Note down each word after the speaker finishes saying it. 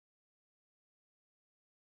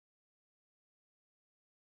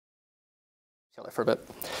For a bit.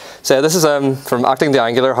 So this is from acting to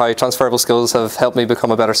Angular, how transferable skills have helped me become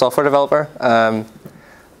a better software developer. But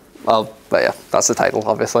yeah, that's the title,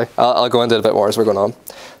 obviously. I'll go into it a bit more as we're going on.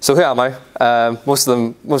 So who am I? Most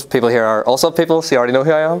people here are also people, so you already know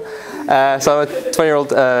who I am. So I'm a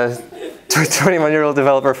 21-year-old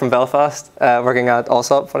developer from Belfast, working at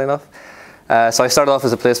Allsop, funny enough. So I started off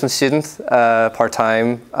as a placement student,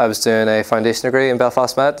 part-time. I was doing a foundation degree in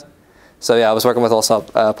Belfast Met. So yeah, I was working with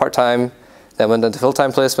Allsop part-time, then went into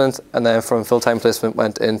full-time placement, and then from full-time placement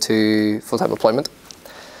went into full-time employment.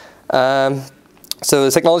 So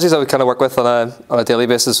the technologies I would kind of work with on a daily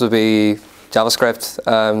basis would be JavaScript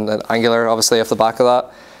and Angular, obviously off the back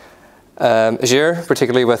of that. Azure,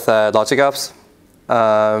 particularly with logic apps.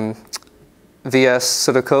 VS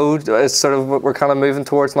sort of code is sort of what we're kind of moving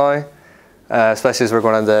towards now, especially as we're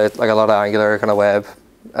going into like a lot of Angular kind of web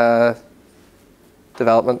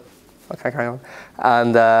development. Okay, carry on.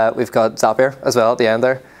 And we've got Zapier as well at the end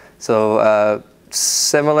there. So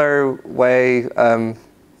similar way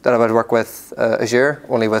that I would work with Azure,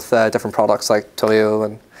 only with different products like Twilio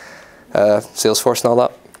and Salesforce and all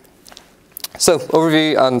that. So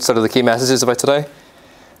overview and sort of the key messages about today.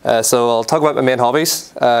 So I'll talk about my main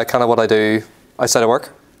hobbies, kind of what I do outside of work,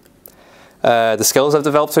 the skills I've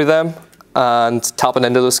developed through them, and tapping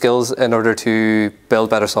into those skills in order to build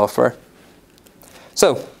better software.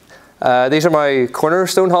 So these are my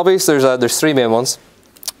cornerstone hobbies. There's three main ones.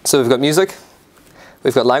 So we've got music,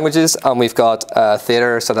 we've got languages, and we've got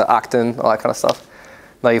theatre, sort of acting, all that kind of stuff.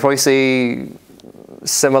 Now you probably see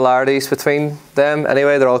similarities between them.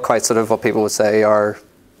 Anyway, they're all quite sort of what people would say are,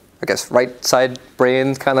 I guess, right side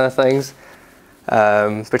brain kind of things.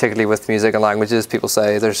 Particularly with music and languages, people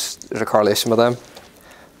say there's a correlation with them.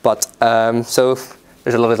 But so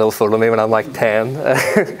there's a lovely little photo of me when I'm like 10,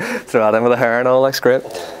 throw that in with the hair and all, looks great.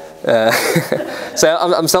 So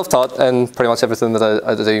I'm self-taught in pretty much everything that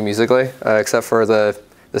I do musically, except for the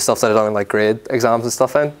stuff that I done in like grade exams and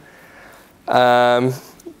stuff in.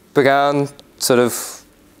 Began sort of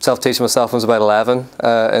self-teaching myself when I was about 11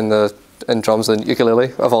 in drums and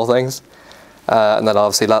ukulele, of all things. And then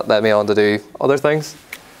obviously that led me on to do other things.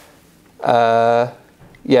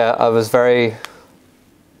 Yeah, I was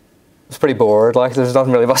pretty bored, like there's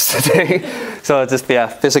nothing really much to do. So I just,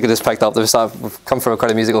 yeah, basically just picked up. I've come from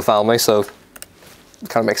quite a musical family, so it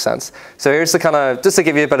kind of makes sense. So here's the kind of, just to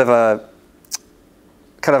give you a bit of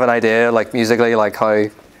an idea, like musically, like how,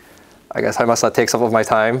 I guess how much that takes up of my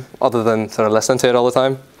time, other than sort of listening to it all the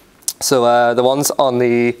time. So the ones on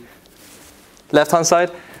the left-hand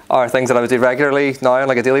side are things that I would do regularly now on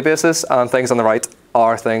like a daily basis, and things on the right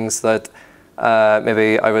are things that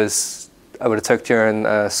maybe I would have took during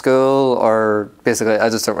school, or basically I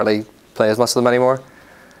just don't really play as much of them anymore.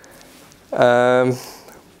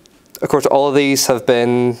 Of course, all of these are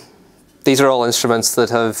all instruments that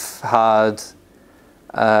have had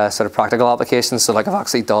sort of practical applications, so like I've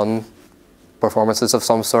actually done performances of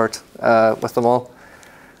some sort with them all.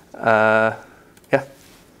 Yeah.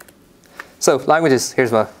 So languages,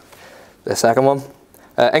 here's the second one.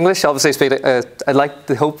 English, obviously I'd like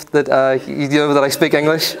to hope that you know that I speak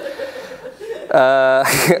English.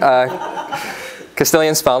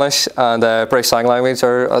 Castilian, Spanish, and British Sign Language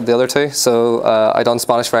are the other two. So I done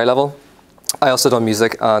Spanish very level. I also done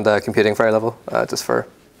music and computing very level, just for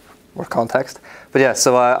more context. But yeah,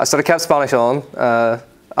 so I sort of kept Spanish on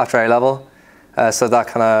after A level. So that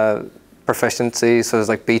kind of proficiency, so it's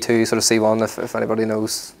like B2, sort of C1, if anybody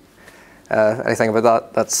knows anything about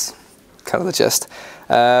that. That's kind of the gist.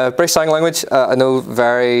 British Sign Language, I know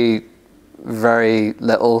very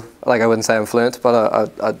little. Like I wouldn't say I'm fluent,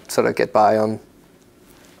 but I'd sort of get by on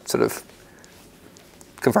sort of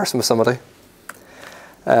conversing with somebody.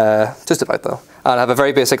 Just about though. And I have a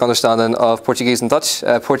very basic understanding of Portuguese and Dutch.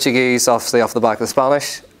 Portuguese obviously off the back of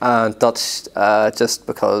Spanish, and Dutch just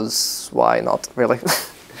because why not, really.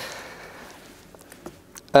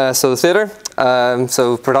 So the theatre,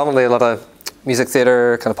 so predominantly a lot of music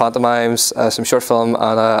theatre, kind of pantomimes, some short film,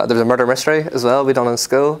 and there was a murder mystery as well we done in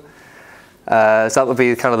school. So that would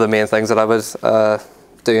be kind of the main things that I would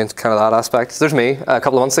do in kind of that aspect. So there's me a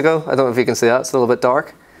couple of months ago. I don't know if you can see that, it's a little bit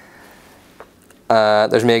dark.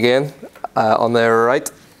 There's me again on the right.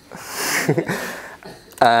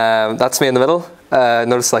 That's me in the middle.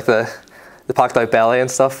 Notice like the packed out belly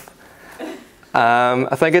and stuff.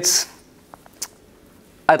 I think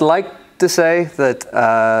I'd like to say that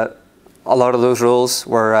a lot of those roles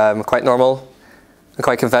were quite normal and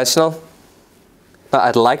quite conventional. But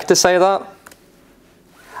I'd like to say that.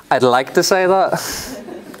 I'd like to say that.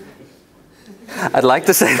 I'd like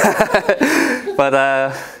to say that. But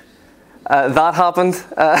That happened.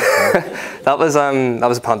 That was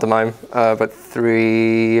a pantomime about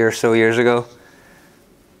 3 or so years ago.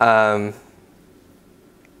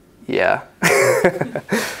 Yeah.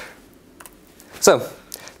 So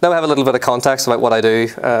now we have a little bit of context about what I do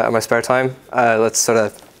in my spare time. Let's sort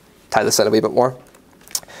of tie this in a wee bit more.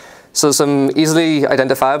 So some easily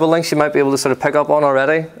identifiable links you might be able to sort of pick up on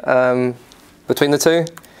already between the two.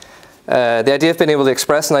 The idea of being able to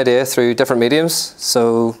express an idea through different mediums.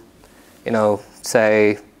 So, you know,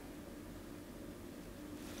 say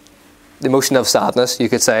the emotion of sadness, you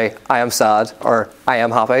could say, I am sad or I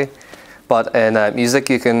am happy. But in music,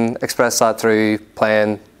 you can express that through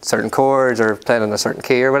playing certain chords or playing in a certain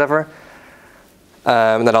key or whatever.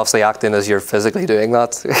 And then obviously acting as you're physically doing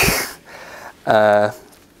that.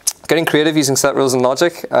 Getting creative using set rules and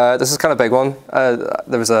logic. This is kind of a big one.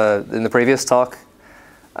 There was in the previous talk,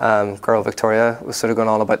 girl Victoria was sort of going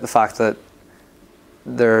on about the fact that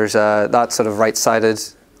there's that sort of right-sided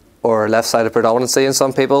or left-sided predominancy in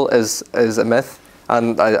some people is a myth.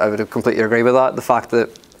 And I would completely agree with that. The fact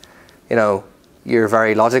that, you know, you're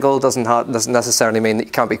very logical doesn't necessarily mean that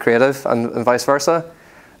you can't be creative, and vice versa.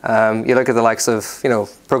 You look at the likes of, you know,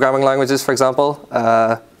 programming languages, for example.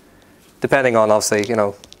 Depending on, obviously, you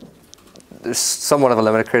know, there's somewhat of a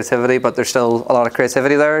limited creativity, but there's still a lot of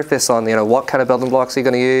creativity there based on, you know, what kind of building blocks are you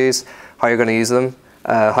going to use, how you're going to use them,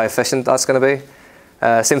 how efficient that's going to be.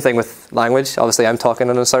 Same thing with language. Obviously, I'm talking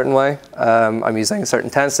in a certain way. I'm using certain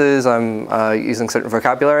tenses. I'm using certain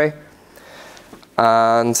vocabulary.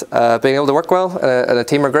 And being able to work well in a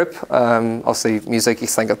team or group. Obviously, music, you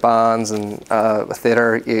think of bands, and with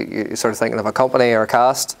theatre, you're sort of thinking of a company or a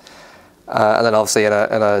cast. And then obviously in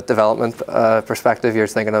a development perspective, you're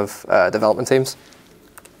thinking of development teams.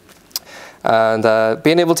 And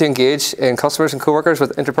being able to engage in customers and coworkers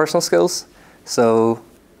with interpersonal skills. So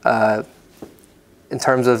in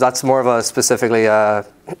terms of, that's more of a specifically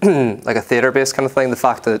like a theatre-based kind of thing, the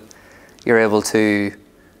fact that you're able to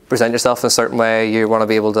present yourself in a certain way, you want to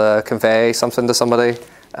be able to convey something to somebody,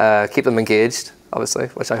 keep them engaged, obviously,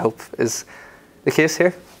 which I hope is the case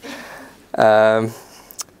here. Now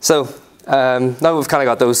we've kind of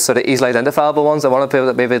got those sort of easily identifiable ones. I want to be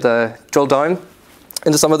able to maybe drill down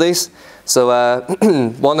into some of these. So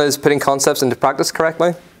one is putting concepts into practice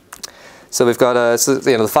correctly. So we've got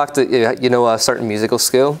you know, the fact that you know a certain musical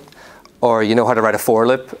skill, or you know how to write a for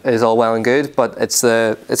loop is all well and good, but it's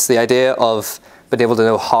the idea of being able to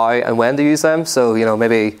know how and when to use them. So, you know,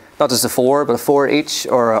 maybe not just a for, but a for each,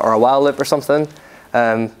 or a while loop or something.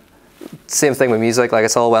 Same thing with music. Like,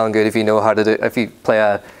 it's all well and good if you know how to do, if you play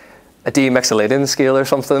a D Mixolydian scale or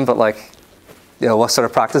something, but like, you know, what sort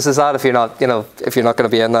of practice is that if you're not, you know, if you're not going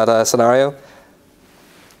to be in that scenario?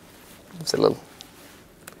 It's a little.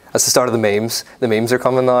 That's the start of the memes. The memes are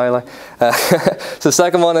coming now. Like. So the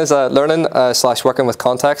second one is learning / working with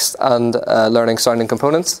context and learning sounding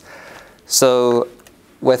components. So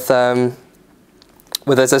with this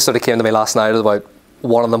sort of came to me last night at about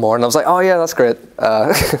 1 in the morning. I was like, oh yeah, that's great.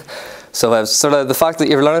 So sort of the fact that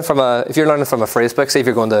if you're learning from a phrase book, say if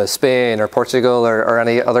you're going to Spain or Portugal or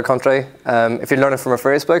any other country, if you're learning from a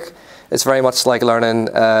phrase book, it's very much like learning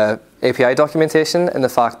API documentation, in the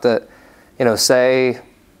fact that, you know, say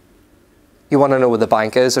you want to know where the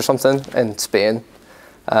bank is or something in Spain,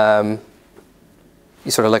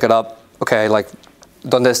 you sort of look it up. Okay, like,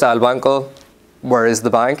 ¿Dónde está el banco? Where is the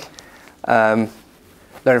bank? Learning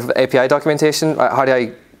from API documentation. How do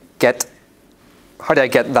I get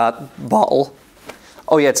that bottle?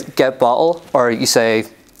 Oh yeah, it's get bottle. Or you say,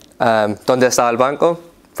 ¿Dónde está el banco?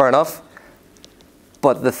 Fair enough.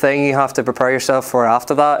 But the thing you have to prepare yourself for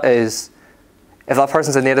after that is, if that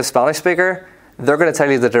person's a native Spanish speaker, they're going to tell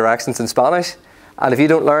you the directions in Spanish. And if you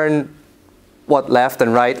don't learn what left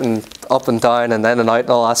and right and up and down and in and out and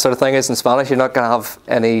all that sort of thing is in Spanish, you're not going to have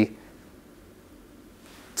any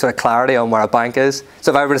sort of clarity on where a bank is.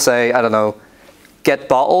 So if I were to say, I don't know, get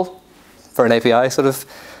bottle, for an API sort of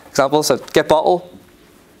example, so get bottle.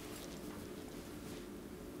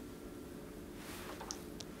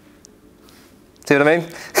 See what I mean?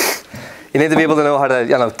 You need to be able to know how to,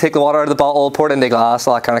 you know, take the water out of the bottle, pour it into a glass,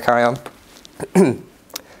 all that kind of carry on.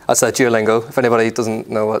 That's a Duolingo. If anybody doesn't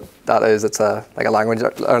know what that is, it's like a language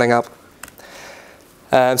learning app.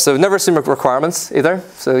 So never assume requirements either.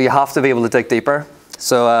 So you have to be able to dig deeper.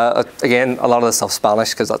 So again, a lot of this stuff's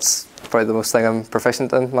Spanish, because that's probably the most thing I'm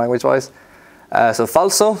proficient in language-wise. So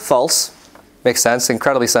falso, false, makes sense,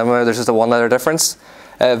 incredibly similar. There's just a one-letter difference.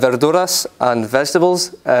 Verduras and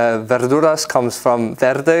vegetables. Verduras comes from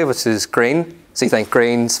verde, which is green. So you think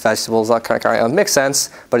greens, vegetables, that kind of carry on. Makes sense,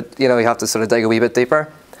 but you know, you have to sort of dig a wee bit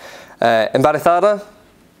deeper. Embarazada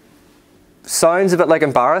sounds a bit like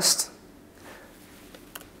embarrassed,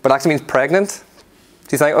 but it actually means pregnant.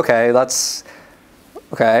 Do you think, okay, that's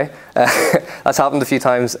okay? That's happened a few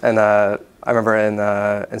times, and I remember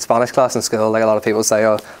in Spanish class in school, like a lot of people say,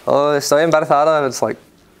 oh, estoy embarazada, and it's like,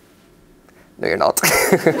 no, you're not.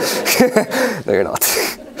 No, you're not.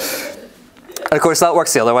 And of course, that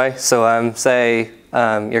works the other way. So say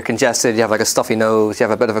you're congested, you have like a stuffy nose, you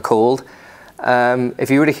have a bit of a cold. If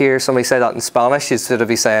you were to hear somebody say that in Spanish, you'd sort of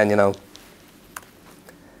be saying, you know,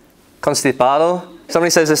 constipado.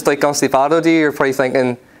 Somebody says estoy constipado to you, you're probably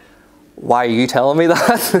thinking, why are you telling me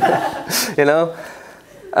that? You know?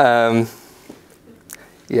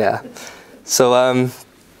 Yeah. So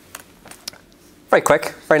very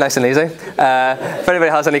quick, very nice and easy. If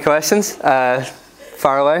anybody has any questions,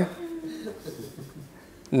 fire away.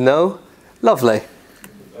 No? Lovely.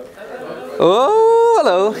 Oh,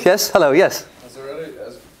 hello. Yes, hello, yes.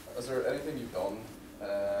 Is there anything you've done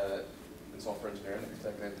in software engineering that you've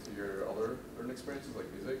taken into your other learning experiences, like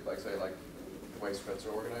music, like say like the way sprints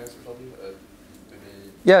are organised or something?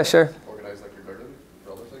 Yeah, sure. Organise like your learning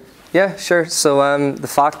for other things? Yeah, sure. So the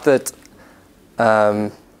fact that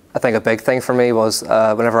I think a big thing for me was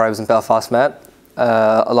whenever I was in Belfast Met,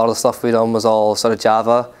 a lot of the stuff we done was all sort of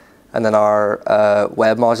Java, and then our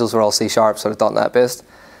web modules were all C#, sort of .NET based.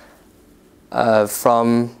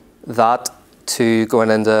 From that to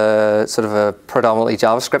going into sort of a predominantly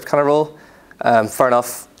JavaScript kind of role, fair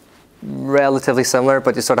enough, relatively similar,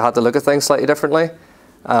 but you sort of had to look at things slightly differently.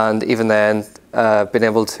 And even then, being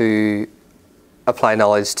able to apply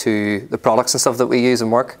knowledge to the products and stuff that we use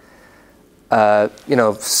and work. You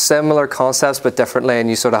know, similar concepts but differently, and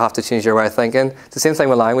you sort of have to change your way of thinking. It's the same thing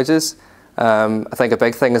with languages. I think a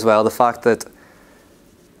big thing as well, the fact that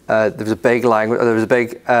there was a big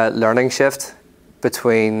learning shift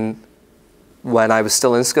between when I was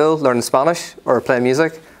still in school learning Spanish or playing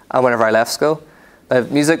music and whenever I left school.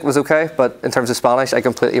 Music was okay, but in terms of Spanish, I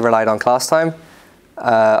completely relied on class time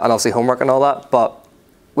and obviously homework and all that. But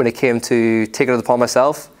when it came to taking it upon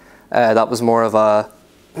myself, that was more of a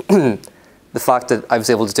the fact that I was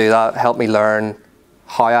able to do that helped me learn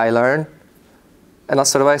how I learn in that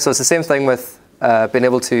sort of way. So it's the same thing with being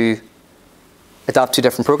able to adapt to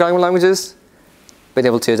different programming languages, being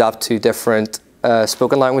able to adapt to different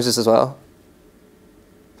spoken languages as well.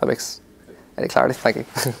 That makes any clarity? Thank you.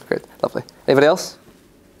 Great, lovely. Anybody else?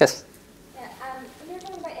 Yes? Yeah, when you're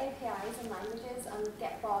talking about APIs and languages and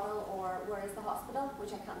get bottle or where is the hospital, which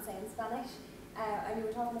I can't say in Spanish, and you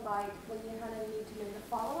were talking about when you kind of need to know the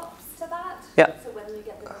follow-ups to that. Yeah. So when you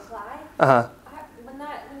get the reply. Uh-huh.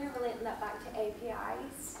 When you're relating that back to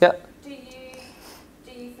APIs. Yeah. Do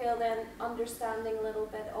you feel then understanding a little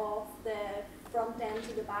bit of the front end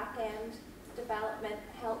to the back end development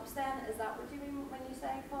helps then? Is that what you mean when you say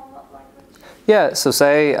follow-up language? Yeah, so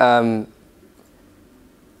say, I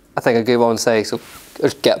think a good one would say, so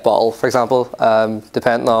there's get bottle, for example,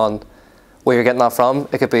 depending on where you're getting that from.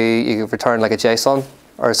 It could be, you could return like a JSON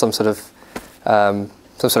or some sort of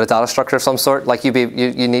data structure of some sort. Like you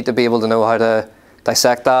need to be able to know how to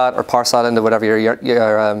dissect that or parse that into whatever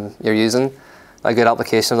you're using. A good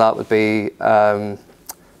application of that would be, I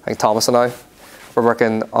think Thomas and I, we're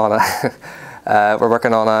working on a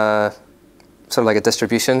sort of like a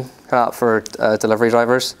distribution app for delivery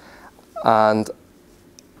drivers, and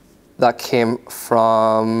that came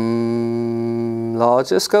from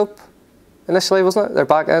Logiscope initially, wasn't it? Their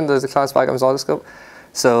backend, the client's backend was Logiscope.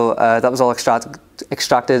 So that was all extracted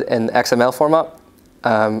in XML format,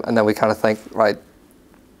 and then we kind of think, right,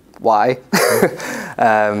 why?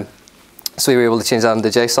 So we were able to change that into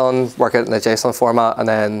JSON, work it in a JSON format, and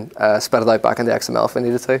then spit it out back into XML if we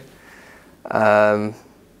needed to.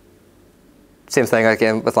 Same thing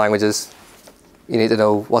again with languages. You need to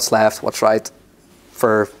know what's left, what's right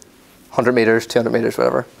for 100 meters, 200 meters,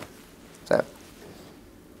 whatever. So,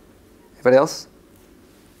 anybody else?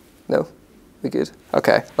 No? We good?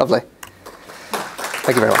 Okay, lovely.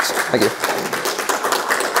 Thank you very much. Thank you.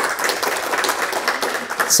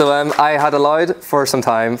 So I had allowed for some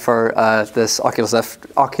time for this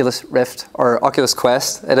Oculus Rift, or Oculus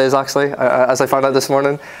Quest, it is actually, as I found out this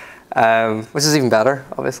morning, which is even better,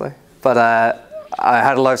 obviously. But I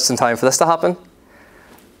had allowed some time for this to happen,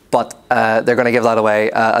 but they're going to give that away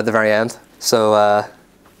at the very end. So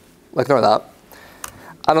ignore that.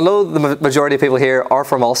 And I know the majority of people here are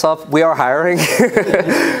from Allsop. We are hiring.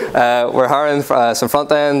 We're hiring some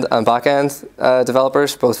front-end and back-end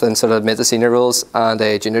developers, both in sort of mid to senior roles, and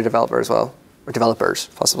a junior developer as well, or developers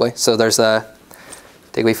possibly. So there's a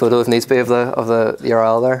take a wee photo if needs be of the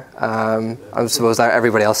URL there. I suppose that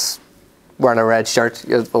everybody else wearing a red shirt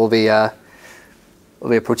will be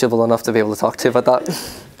approachable enough to be able to talk to about that.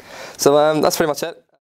 So that's pretty much it.